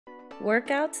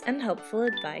workouts, and helpful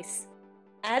advice.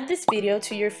 Add this video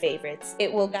to your favorites.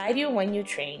 It will guide you when you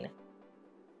train.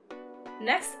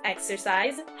 Next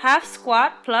exercise, half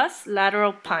squat plus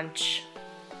lateral punch.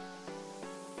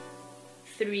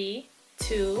 3,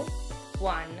 2,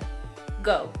 1,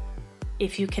 go.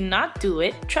 If you cannot do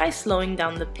it, try slowing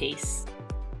down the pace.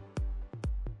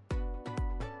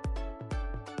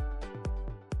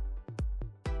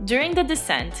 During the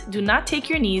descent, do not take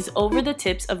your knees over the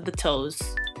tips of the toes.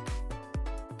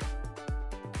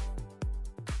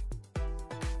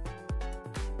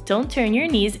 Don't turn your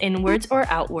knees inwards or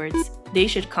outwards. They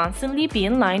should constantly be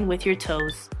in line with your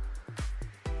toes.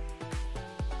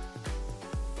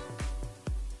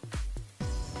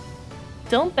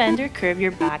 Don't bend or curve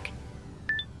your back.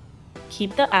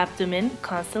 Keep the abdomen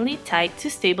constantly tight to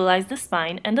stabilize the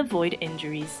spine and avoid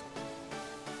injuries.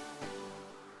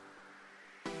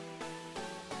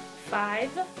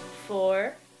 5,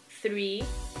 4, 3,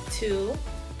 2,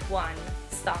 1,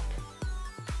 stop.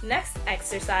 Next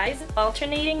exercise,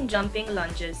 alternating jumping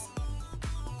lunges.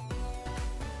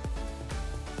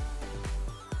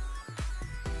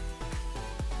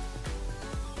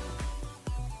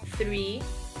 3,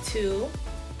 2,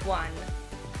 1,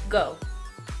 go.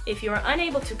 If you are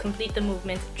unable to complete the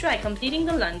movement, try completing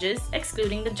the lunges,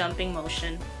 excluding the jumping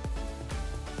motion.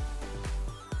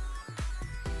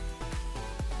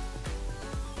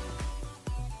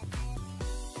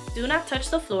 Do not touch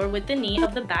the floor with the knee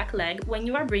of the back leg when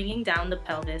you are bringing down the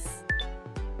pelvis.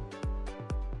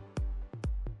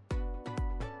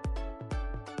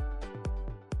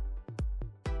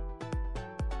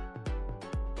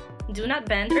 Do not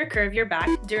bend or curve your back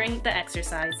during the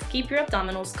exercise. Keep your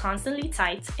abdominals constantly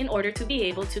tight in order to be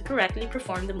able to correctly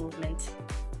perform the movement.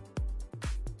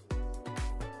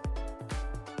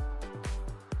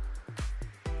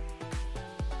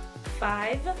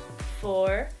 Five,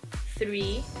 4,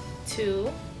 3, 2,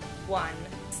 1,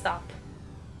 stop.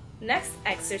 Next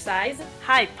exercise,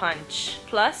 high punch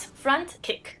plus front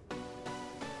kick.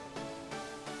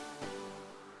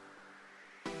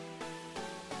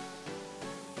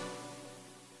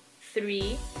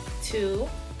 3, 2,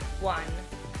 1,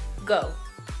 go.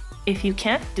 If you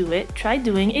can't do it, try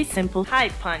doing a simple high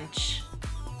punch.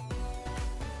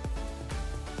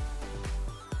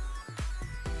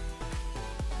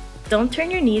 Don't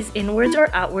turn your knees inwards or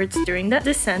outwards during the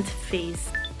descent phase.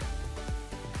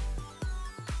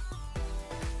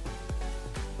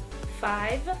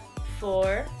 5,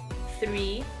 4,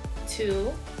 3, 2,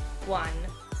 1.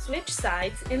 Switch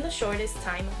sides in the shortest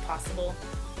time possible.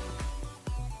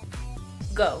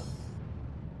 Go.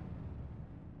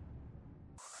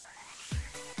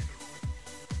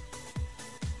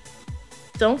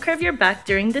 Don't curve your back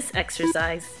during this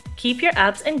exercise. Keep your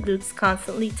abs and glutes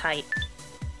constantly tight.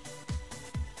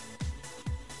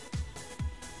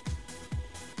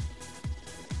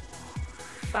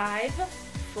 5,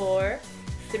 4,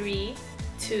 3,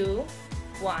 2,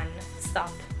 1,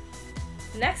 stop.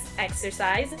 Next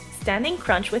exercise, standing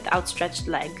crunch with outstretched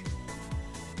leg.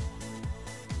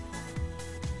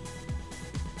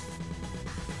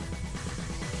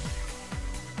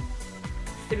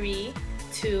 3,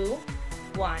 2,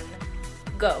 1,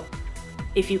 go.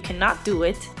 If you cannot do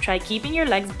it, try keeping your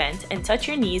legs bent and touch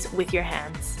your knees with your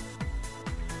hands.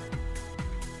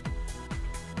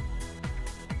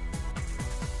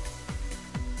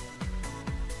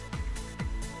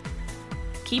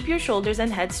 Keep your shoulders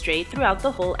and head straight throughout the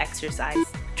whole exercise.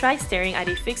 Try staring at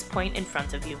a fixed point in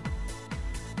front of you.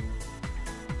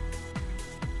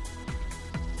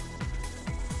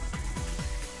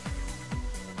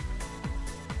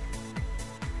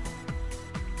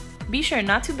 Be sure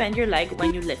not to bend your leg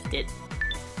when you lift it.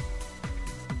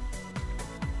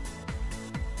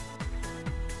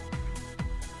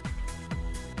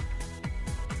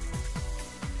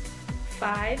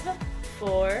 Five,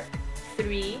 4,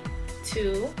 3,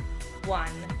 2, 1,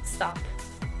 stop.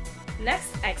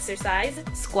 Next exercise,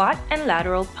 squat and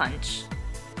lateral punch.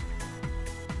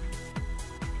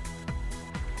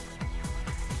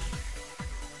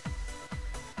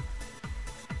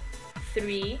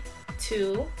 3,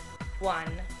 2, 1,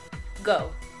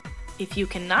 go. If you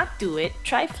cannot do it,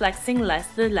 try flexing less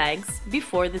the legs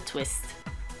before the twist.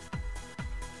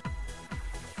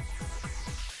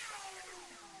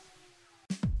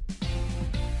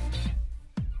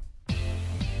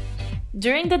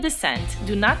 During the descent,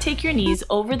 do not take your knees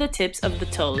over the tips of the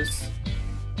toes.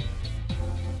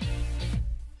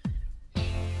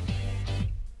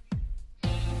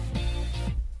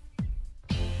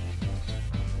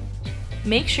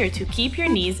 Make sure to keep your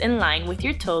knees in line with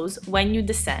your toes when you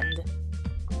descend.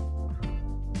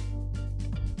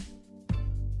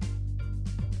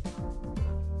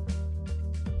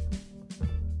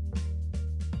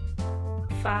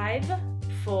 5,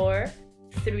 4,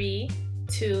 3,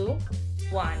 2,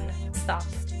 1. Stop.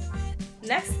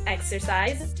 Next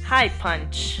exercise, high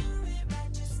punch.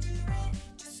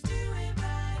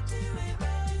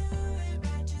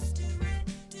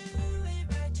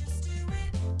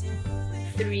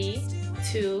 3,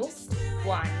 2,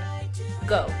 1.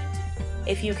 Go.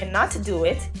 If you cannot do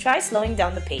it, try slowing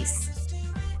down the pace.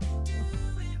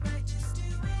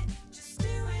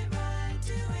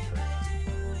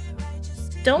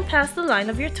 Don't pass the line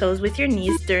of your toes with your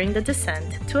knees during the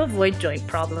descent to avoid joint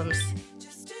problems.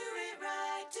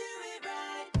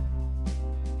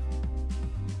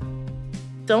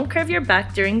 Don't curve your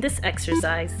back during this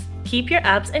exercise. Keep your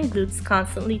abs and glutes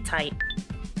constantly tight.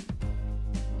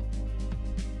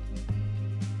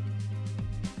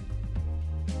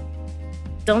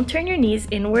 Don't turn your knees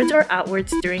inwards or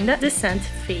outwards during the descent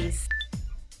phase.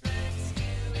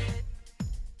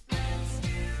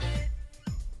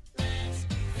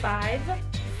 Five,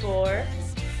 4,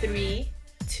 3,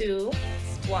 2,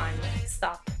 1.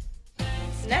 Stop.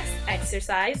 Next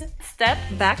exercise, step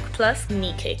back plus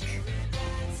knee kick.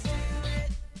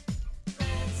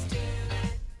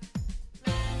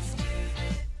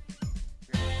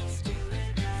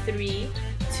 3,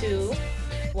 2,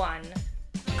 1.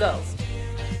 Go.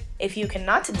 If you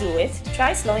cannot do it,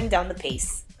 try slowing down the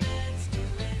pace.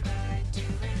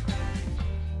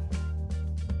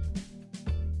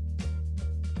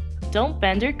 Don't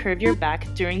bend or curve your back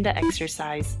during the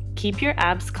exercise. Keep your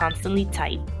abs constantly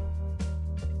tight.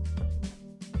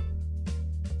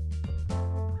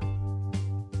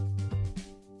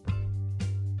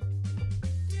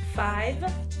 Five,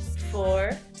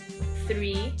 4,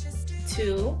 3,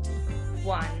 2,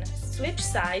 1. Switch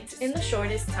sides in the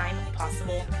shortest time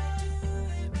possible.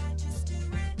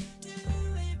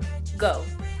 Go.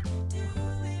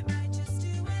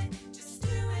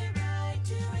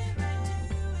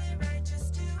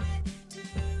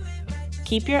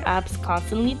 Keep your abs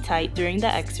constantly tight during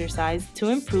the exercise to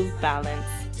improve balance.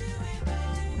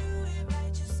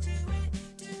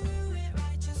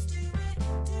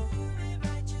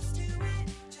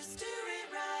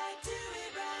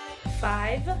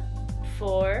 Five,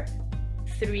 4,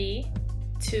 3,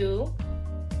 2,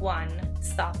 1.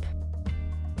 Stop.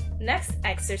 Next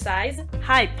exercise,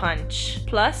 high punch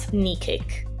plus knee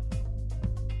kick.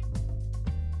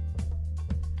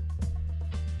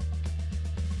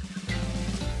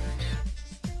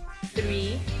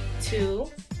 3, 2,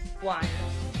 1.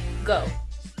 Go.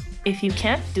 If you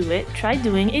can't do it, try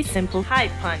doing a simple high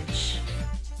punch.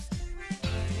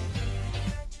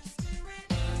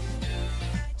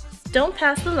 Don't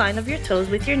pass the line of your toes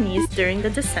with your knees during the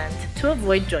descent to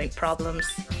avoid joint problems.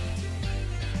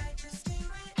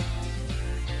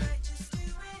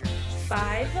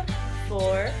 5,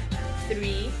 4,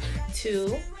 3,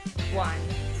 2, 1.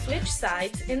 Switch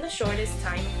sides in the shortest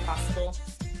time possible.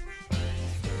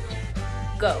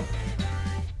 Go.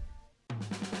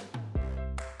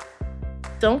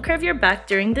 Don't curve your back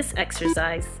during this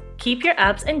exercise. Keep your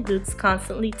abs and glutes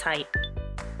constantly tight.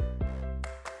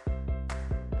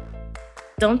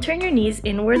 Don't turn your knees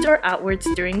inwards or outwards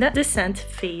during the descent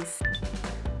phase.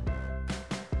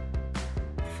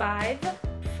 5,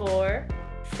 4,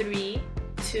 3,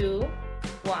 2,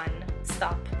 1.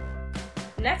 Stop.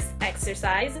 Next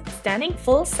exercise, standing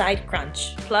full side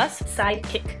crunch plus side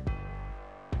kick.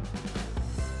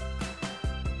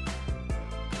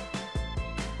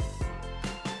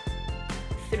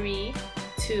 3,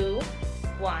 2,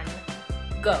 1.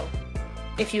 Go.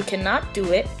 If you cannot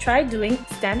do it, try doing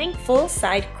standing full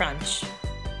side crunch.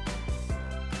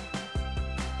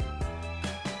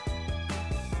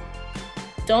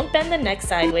 Don't bend the neck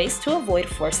sideways to avoid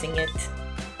forcing it.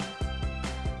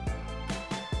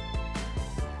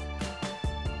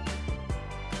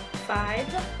 5,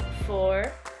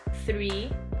 4, 3,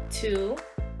 2,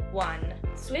 1.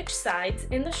 Switch sides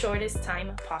in the shortest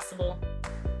time possible.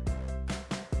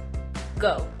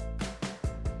 Go.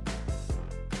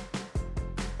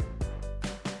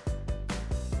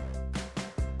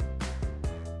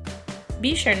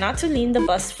 Be sure not to lean the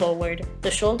bust forward. The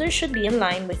shoulders should be in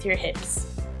line with your hips.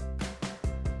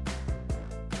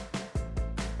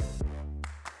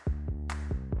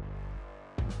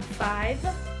 5,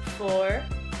 4,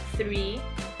 3,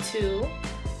 2,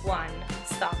 1.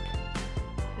 Stop.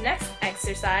 Next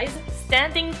exercise,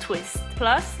 standing twist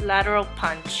plus lateral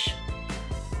punch.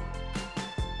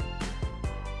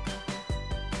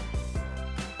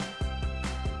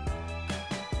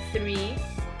 3,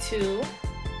 2,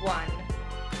 1.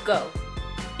 Go.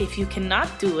 If you cannot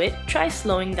do it, try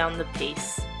slowing down the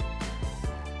pace.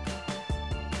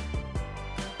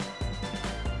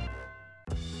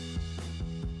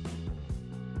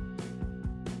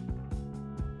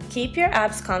 Keep your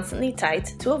abs constantly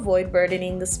tight to avoid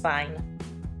burdening the spine.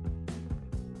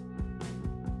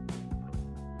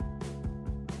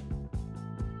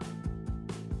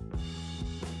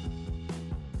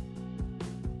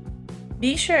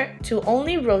 Be sure to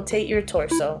only rotate your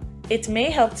torso. It may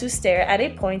help to stare at a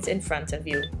point in front of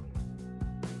you.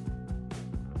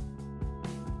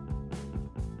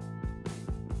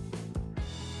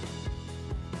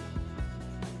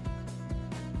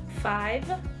 Five,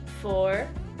 4,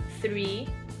 3,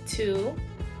 2,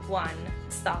 1.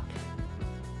 Stop.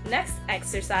 Next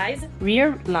exercise,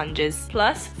 rear lunges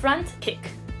plus front kick.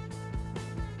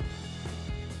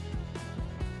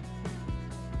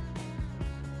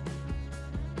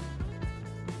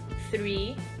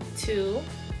 3, 2,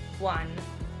 1,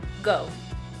 go.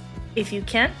 If you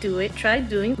can't do it, try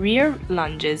doing rear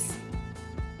lunges.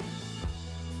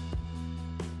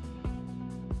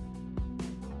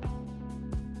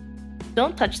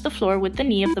 Don't touch the floor with the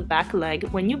knee of the back leg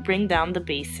when you bring down the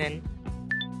basin.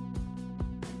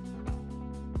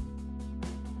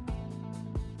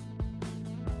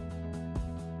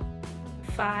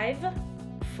 Five,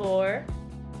 4,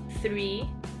 3,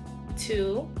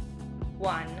 2,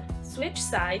 1. Switch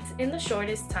sides in the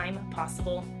shortest time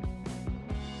possible.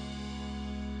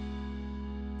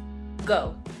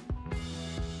 Go.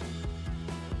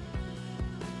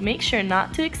 Make sure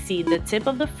not to exceed the tip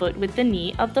of the foot with the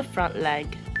knee of the front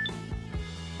leg.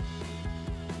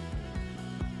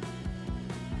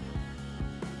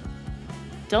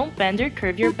 Don't bend or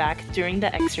curve your back during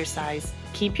the exercise.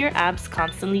 Keep your abs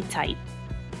constantly tight.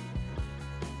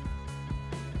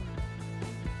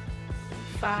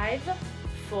 5,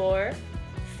 4,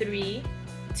 3,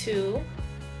 2,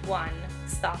 1.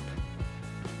 Stop.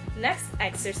 Next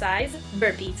exercise,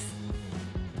 burpees.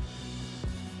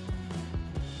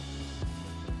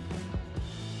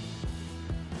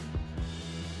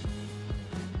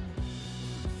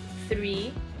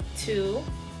 3, 2,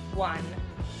 1,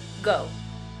 go.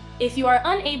 If you are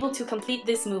unable to complete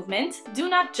this movement, do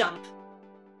not jump.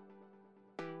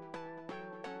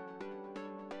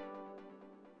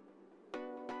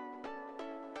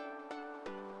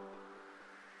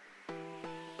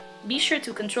 Be sure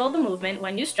to control the movement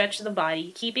when you stretch the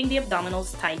body, keeping the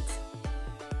abdominals tight.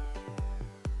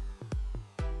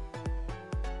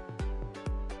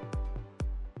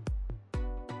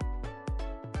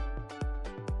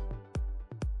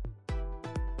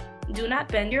 Do not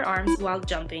bend your arms while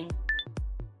jumping.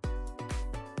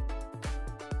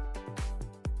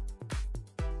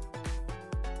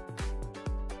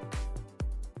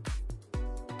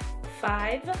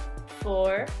 Five,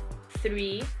 4,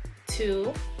 3,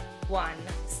 2, 1.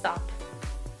 Stop.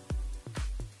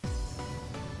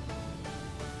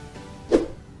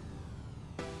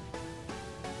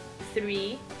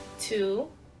 Three, 2,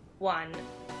 1.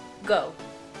 Go.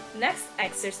 Next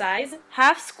exercise,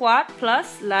 half squat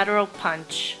plus lateral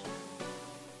punch.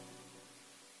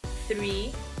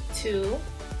 3, 2,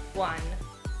 1.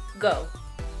 Go.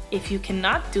 If you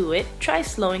cannot do it, try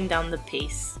slowing down the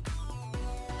pace.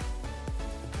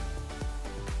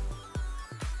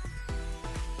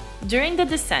 During the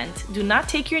descent, do not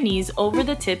take your knees over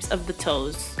the tips of the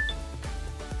toes.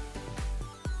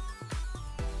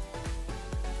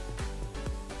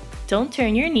 Don't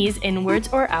turn your knees inwards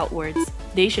or outwards.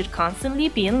 They should constantly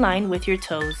be in line with your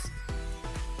toes.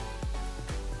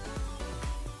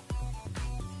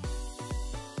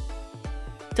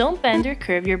 Don't bend or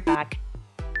curve your back.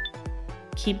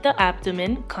 Keep the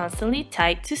abdomen constantly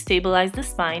tight to stabilize the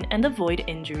spine and avoid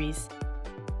injuries.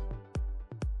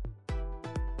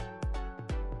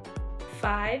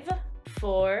 5,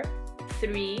 4,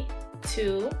 3,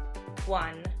 2,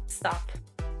 1. Stop.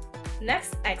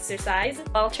 Next exercise,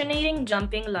 alternating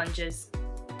jumping lunges.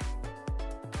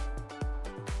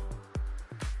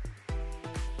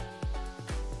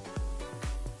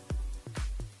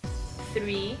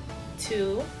 3,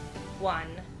 2, 1.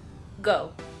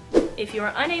 Go. If you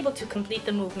are unable to complete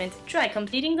the movement, try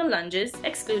completing the lunges,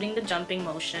 excluding the jumping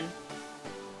motion.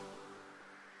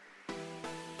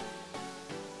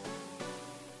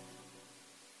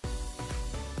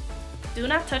 Do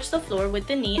not touch the floor with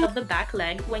the knee of the back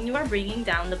leg when you are bringing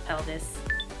down the pelvis.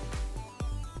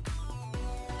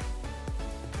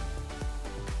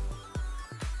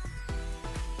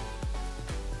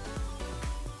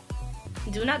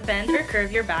 Do not bend or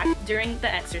curve your back during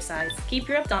the exercise. Keep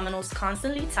your abdominals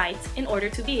constantly tight in order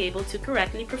to be able to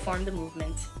correctly perform the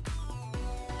movement.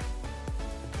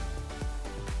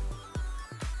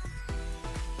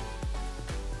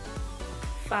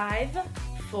 Five,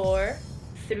 4,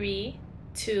 3,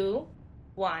 2,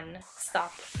 1.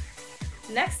 Stop.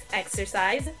 Next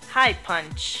exercise, high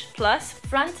punch plus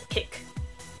front kick.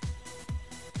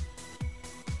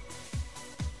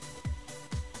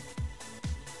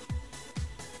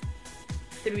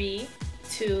 3,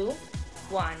 2,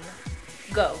 1,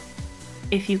 go.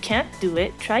 If you can't do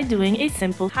it, try doing a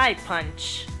simple high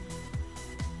punch.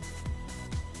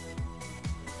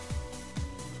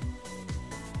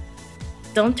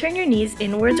 Don't turn your knees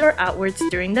inwards or outwards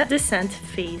during the descent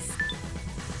phase.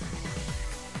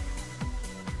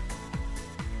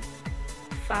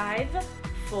 5,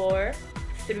 4,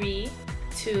 3,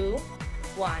 2,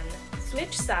 1.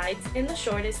 Switch sides in the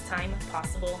shortest time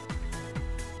possible.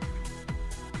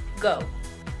 Go.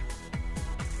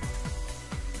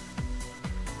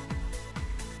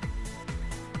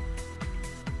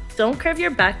 Don't curve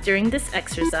your back during this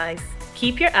exercise.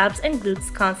 Keep your abs and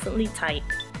glutes constantly tight.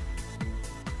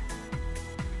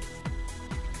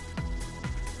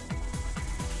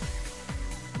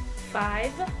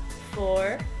 5,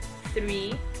 4,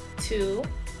 3, 2,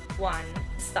 1.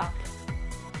 Stop.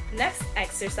 Next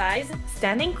exercise,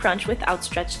 standing crunch with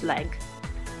outstretched leg.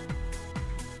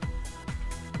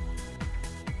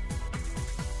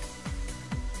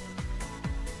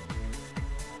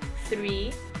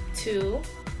 Three, 2,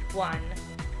 1,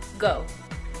 go.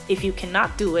 If you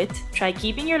cannot do it, try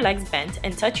keeping your legs bent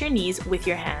and touch your knees with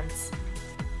your hands.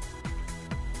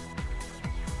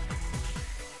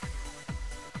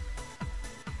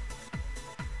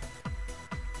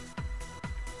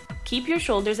 Keep your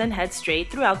shoulders and head straight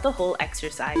throughout the whole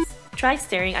exercise. Try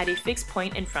staring at a fixed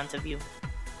point in front of you.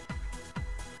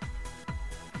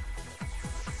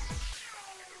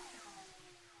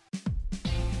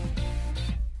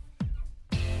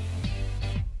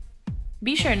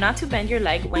 Be sure not to bend your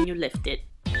leg when you lift it.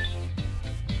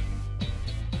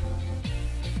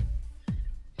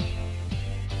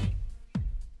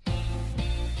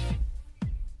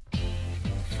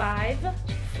 Five,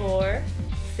 4,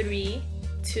 3,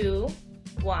 2,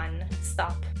 1.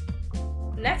 Stop.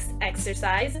 Next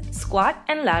exercise, squat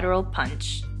and lateral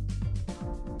punch.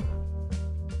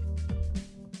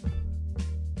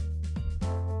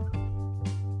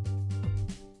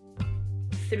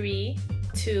 Three,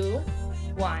 2,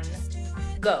 1,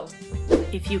 go.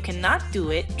 If you cannot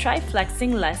do it, try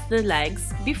flexing less the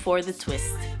legs before the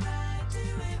twist.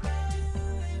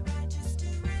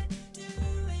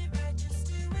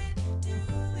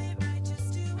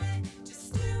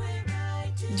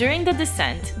 During the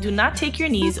descent, do not take your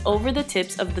knees over the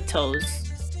tips of the toes.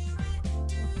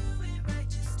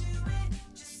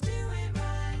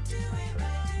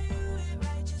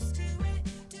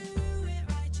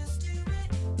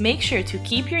 Make sure to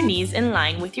keep your knees in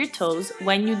line with your toes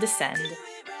when you descend.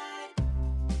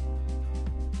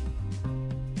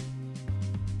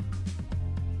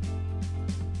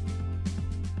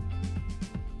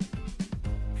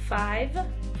 Five,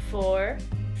 4,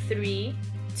 3,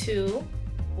 2,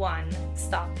 1.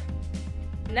 Stop.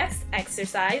 Next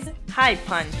exercise, high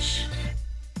punch.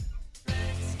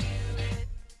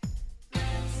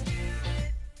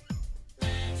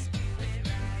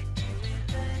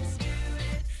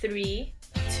 Three,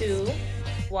 2,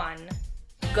 1,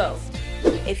 go.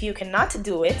 If you cannot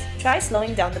do it, try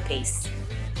slowing down the pace.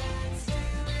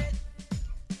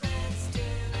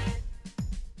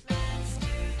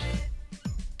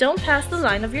 Don't pass the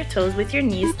line of your toes with your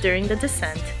knees during the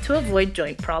descent to avoid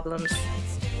joint problems.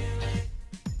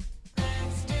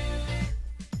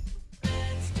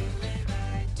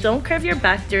 Don't curve your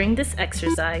back during this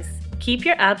exercise. Keep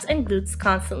your abs and glutes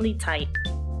constantly tight.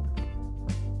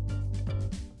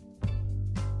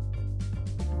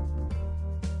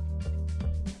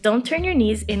 Don't turn your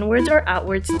knees inwards or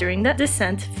outwards during the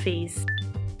descent phase.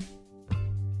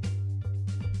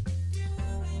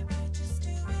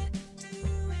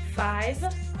 Five,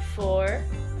 4,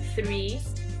 3,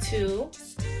 2,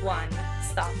 1.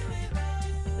 Stop.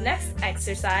 Next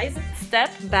exercise,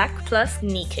 step back plus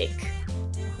knee kick.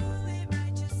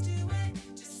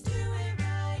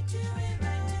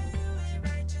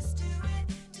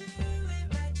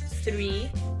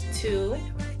 Three, 2,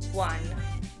 1,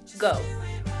 go.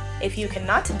 If you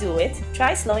cannot do it,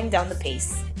 try slowing down the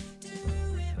pace.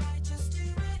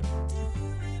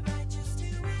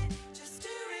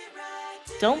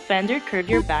 Don't bend or curve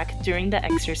your back during the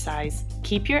exercise.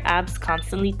 Keep your abs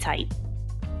constantly tight.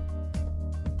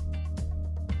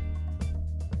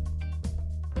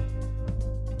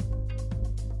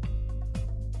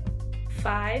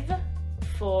 Five,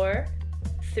 4,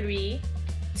 3,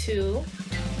 2,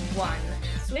 1.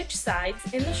 Switch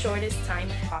sides in the shortest time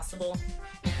possible.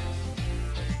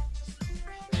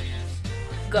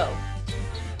 Go.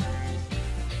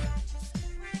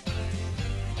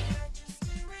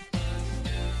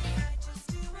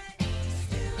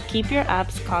 Keep your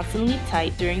abs constantly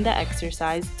tight during the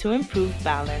exercise to improve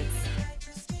balance.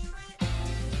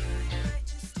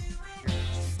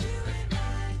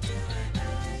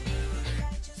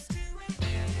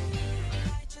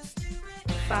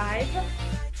 5,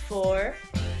 4,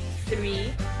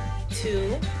 3,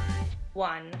 2,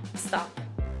 1. Stop.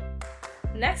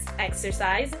 Next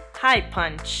exercise, high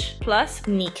punch plus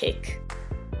knee kick.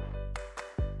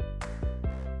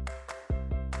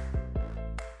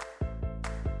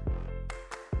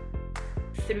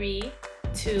 3,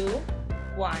 2,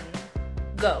 1.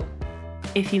 Go.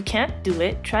 If you can't do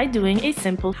it, try doing a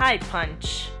simple high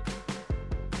punch.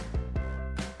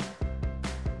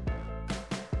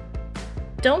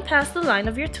 Don't pass the line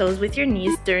of your toes with your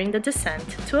knees during the descent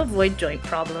to avoid joint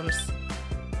problems.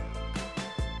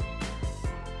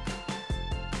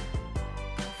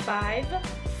 5,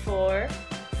 4,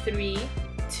 3,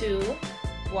 2,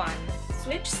 1.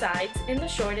 Switch sides in the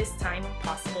shortest time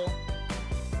possible.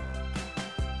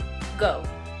 Go.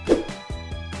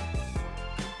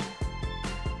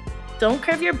 Don't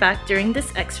curve your back during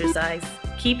this exercise.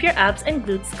 Keep your abs and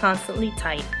glutes constantly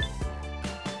tight.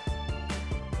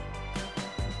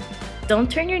 Don't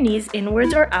turn your knees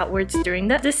inwards or outwards during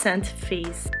the descent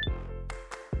phase.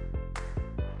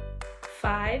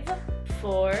 5,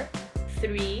 4,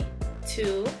 3,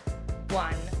 2,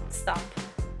 1. Stop.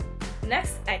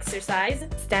 Next exercise,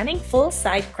 standing full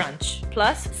side crunch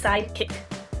plus side kick.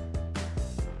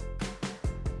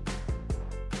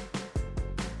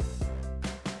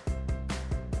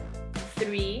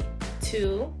 3,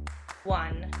 2,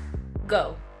 1.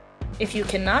 Go. If you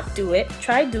cannot do it,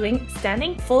 try doing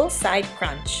standing full side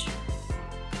crunch.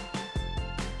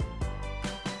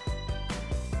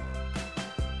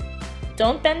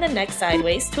 Don't bend the neck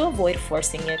sideways to avoid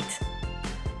forcing it.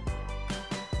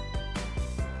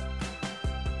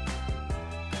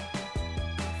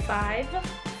 Five,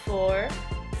 4,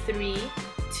 3,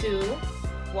 2,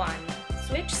 1.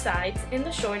 Switch sides in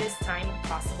the shortest time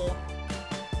possible.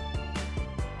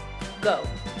 Go.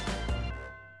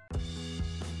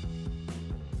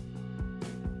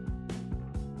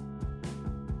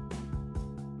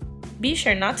 Be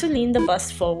sure not to lean the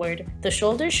bust forward. The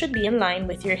shoulders should be in line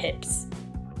with your hips.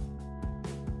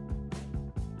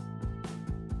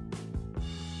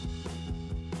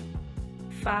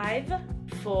 Five,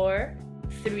 4,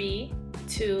 3,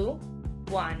 2,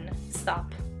 1.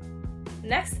 Stop.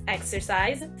 Next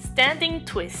exercise, standing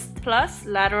twist plus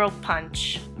lateral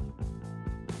punch.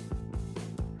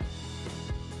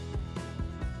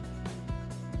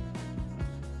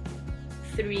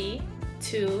 3,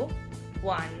 2,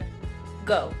 1.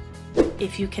 Go.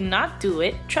 If you cannot do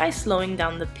it, try slowing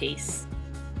down the pace.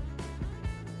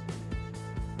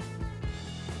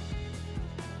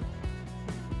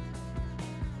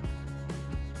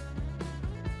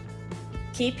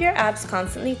 Keep your abs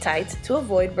constantly tight to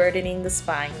avoid burdening the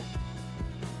spine.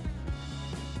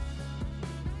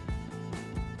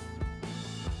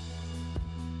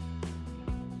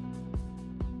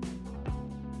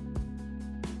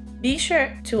 Be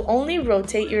sure to only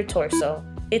rotate your torso.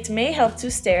 It may help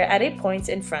to stare at a point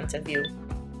in front of you.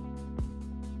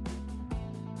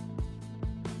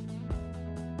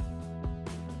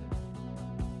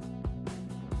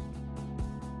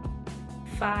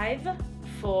 Five,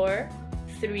 4,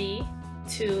 3,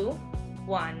 2,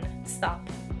 1. Stop.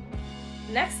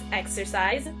 Next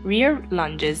exercise, rear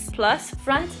lunges plus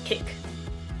front kick.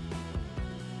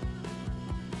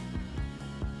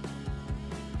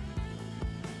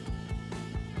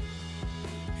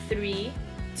 3,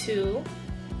 2,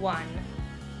 1.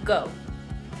 Go.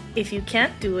 If you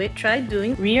can't do it, try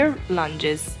doing rear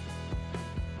lunges.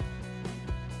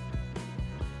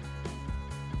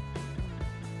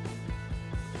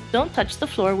 Don't touch the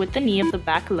floor with the knee of the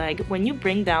back leg when you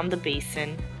bring down the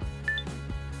basin.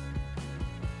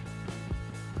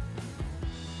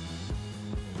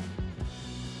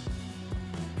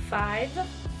 Five,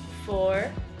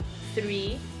 4,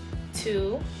 3,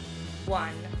 2, 1.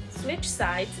 Switch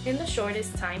sides in the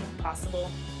shortest time possible.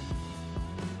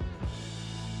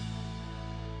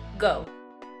 Go.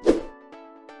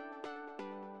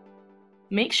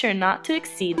 Make sure not to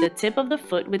exceed the tip of the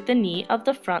foot with the knee of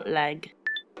the front leg.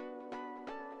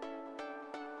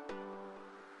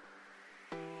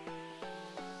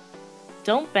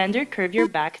 Don't bend or curve your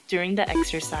back during the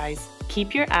exercise.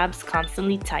 Keep your abs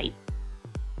constantly tight.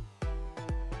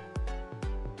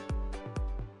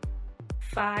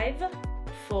 5,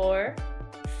 4,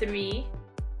 3,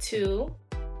 2,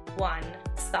 1.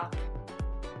 Stop.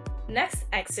 Next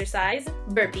exercise,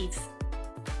 burpees.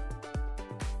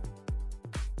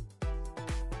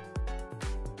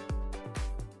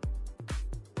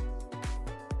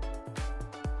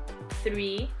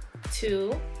 3,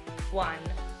 2, 1.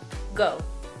 Go.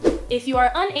 If you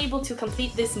are unable to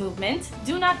complete this movement,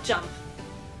 do not jump.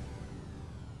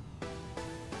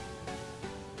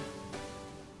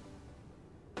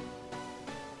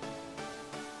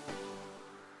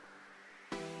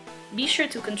 Be sure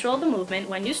to control the movement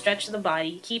when you stretch the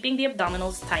body, keeping the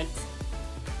abdominals tight.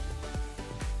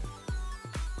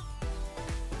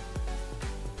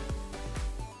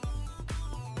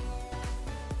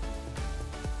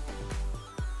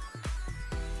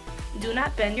 Do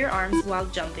not bend your arms while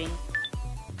jumping.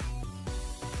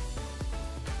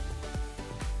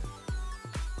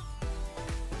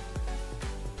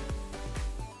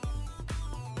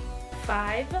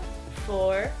 Five,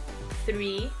 4,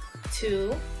 3,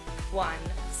 2, 1.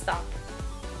 Stop.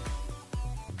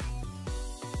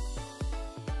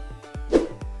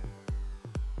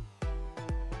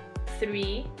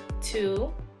 Three,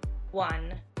 2,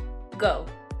 1. Go.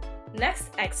 Next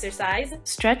exercise,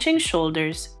 stretching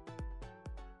shoulders.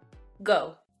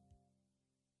 Go.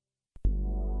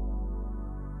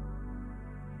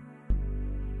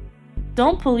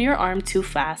 Don't pull your arm too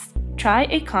fast. Try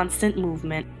a constant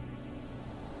movement.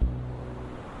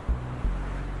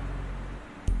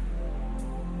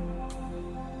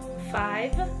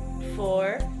 5,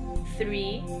 4,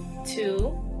 3, 2,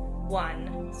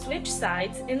 1. Switch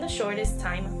sides in the shortest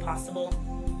time possible.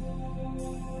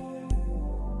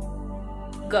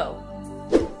 Go.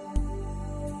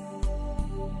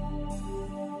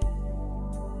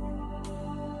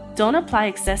 Don't apply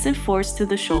excessive force to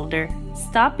the shoulder.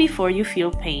 Stop before you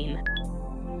feel pain.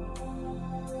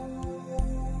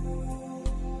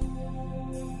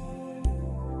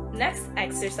 Next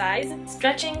exercise,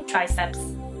 stretching triceps.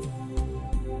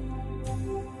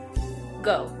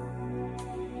 Go.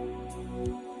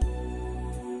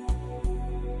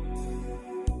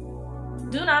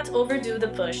 Do not overdo the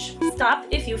push. Stop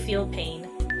if you feel pain.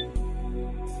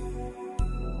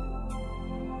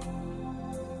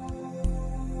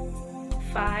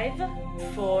 Five,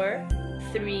 4,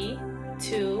 3,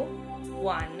 2,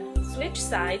 1. Switch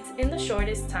sides in the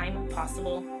shortest time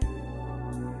possible.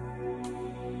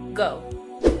 Go.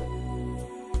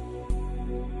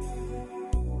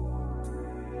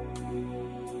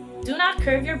 Do not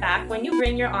curve your back when you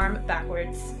bring your arm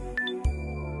backwards.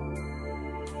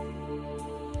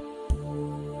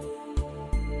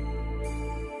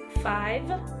 Five,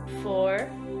 4,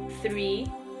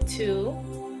 3, 2,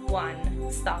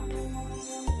 1. Stop.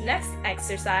 Next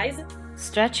exercise,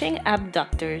 stretching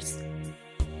abductors.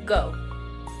 Go.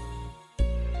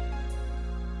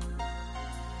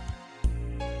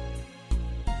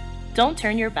 Don't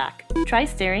turn your back. Try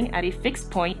staring at a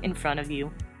fixed point in front of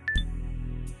you.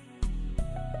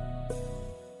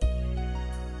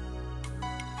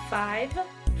 5,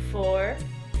 4,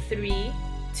 3,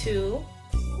 2,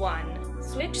 1.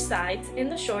 Switch sides in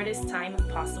the shortest time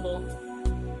possible.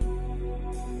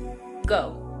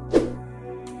 Go.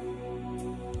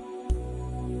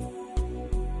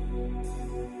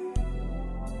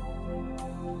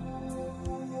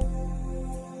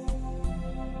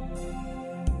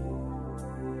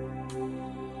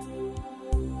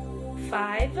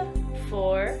 Five,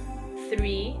 4,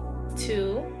 3,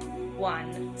 2,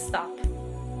 1. Stop.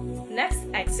 Next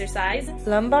exercise,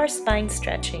 lumbar spine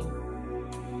stretching.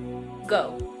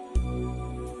 Go.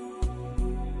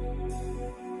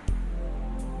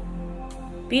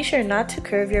 Be sure not to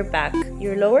curve your back.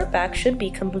 Your lower back should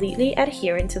be completely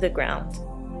adherent to the ground.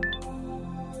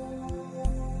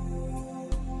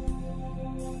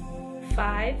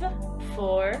 5,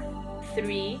 4,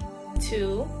 3,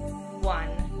 2,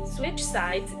 1. Switch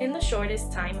sides in the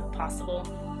shortest time possible.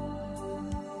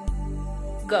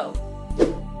 Go.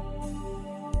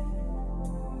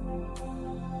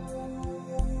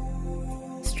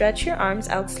 Stretch your arms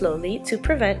out slowly to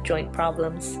prevent joint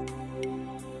problems.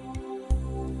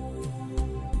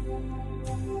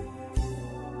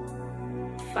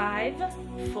 Five,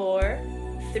 4,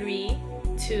 3,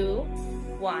 2,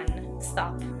 1.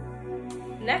 Stop.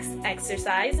 Next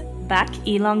exercise, back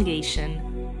elongation.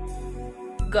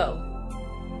 Go.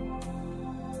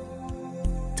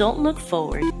 Don't look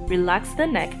forward. Relax the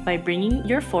neck by bringing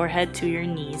your forehead to your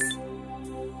knees.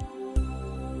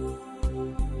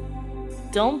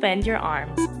 Don't bend your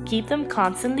arms. Keep them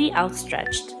constantly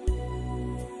outstretched.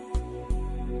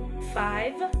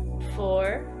 5,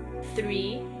 4,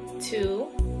 3, 2,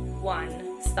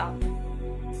 1. Stop.